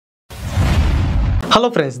Hello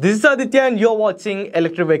friends, this is Adithya and you're watching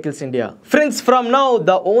Electric Vehicles India. Friends, from now,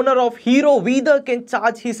 the owner of Hero Vida can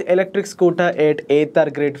charge his electric scooter at Ather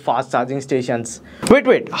grid fast charging stations.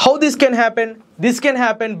 Wait, how this can happen? This can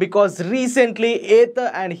happen because recently Ather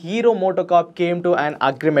and Hero MotoCorp came to an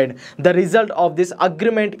agreement. The result of this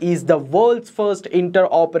agreement is the world's first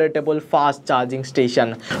interoperable fast charging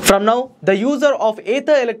station. From now, the user of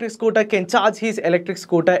Ather electric scooter can charge his electric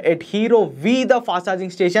scooter at Hero Vida fast charging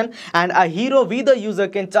station, and a Hero Vida user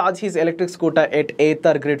can charge his electric scooter at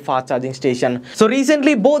Ather grid fast charging station. So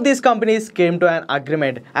recently both these companies came to an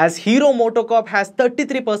agreement, as Hero MotoCorp has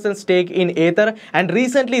 33% stake in Ather, and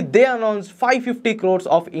recently they announced 550 crores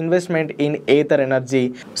of investment in Ather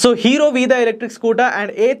Energy. So Hero Vida electric scooter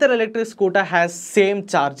and Ather electric scooter has same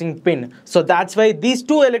charging pin. So that's why these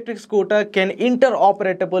two electric scooter can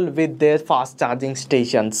interoperable with their fast charging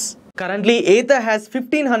stations. Currently, Ather has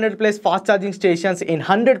 1500 plus fast charging stations in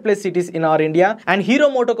 100 plus cities in our India, and Hero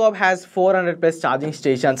MotoCorp has 400 plus charging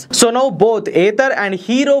stations. So now both Ather and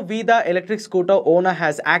Hero Vida electric scooter owner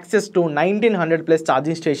has access to 1900 plus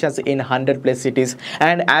charging stations in 100 plus cities.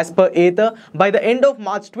 And as per Ather, by the end of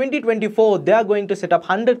March 2024, they are going to set up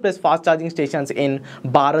 100 plus fast charging stations in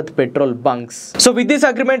Bharat petrol bunks. So with this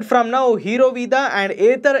agreement, from now, Hero Vida and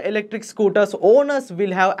Ather electric scooters owners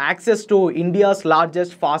will have access to India's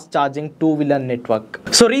largest fast charging two-wheeler network.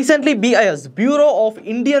 So recently BIS, Bureau of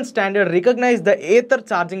Indian Standard, recognized the Ather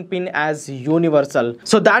charging pin as universal.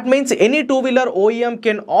 So that means any two-wheeler OEM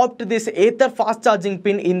can opt this Ather fast charging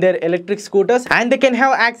pin in their electric scooters, and they can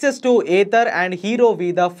have access to Ather and Hero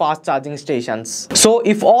Vida fast charging stations. So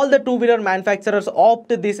if all the two-wheeler manufacturers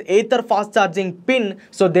opt this Ather fast charging pin,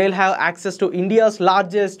 so they'll have access to India's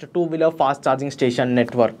largest two-wheeler fast charging station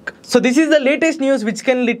network. So this is the latest news which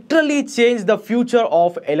can literally change the future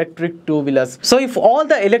of electric two-wheelers. So if all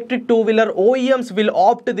the electric two-wheeler OEMs will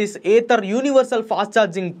opt this Ather universal fast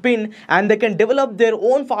charging pin, and they can develop their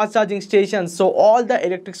own fast charging stations, so all the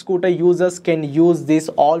electric scooter users can use these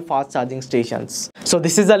all fast charging stations. So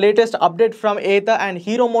this is the latest update from Ather and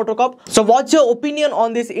Hero MotoCorp. So what's your opinion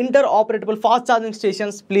on this interoperable fast charging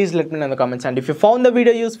stations? Please let me know in the comments, and if you found the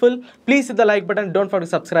video useful, please hit the like button. Don't forget to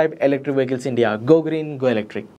subscribe. Electric Vehicles India. Go green, go electric.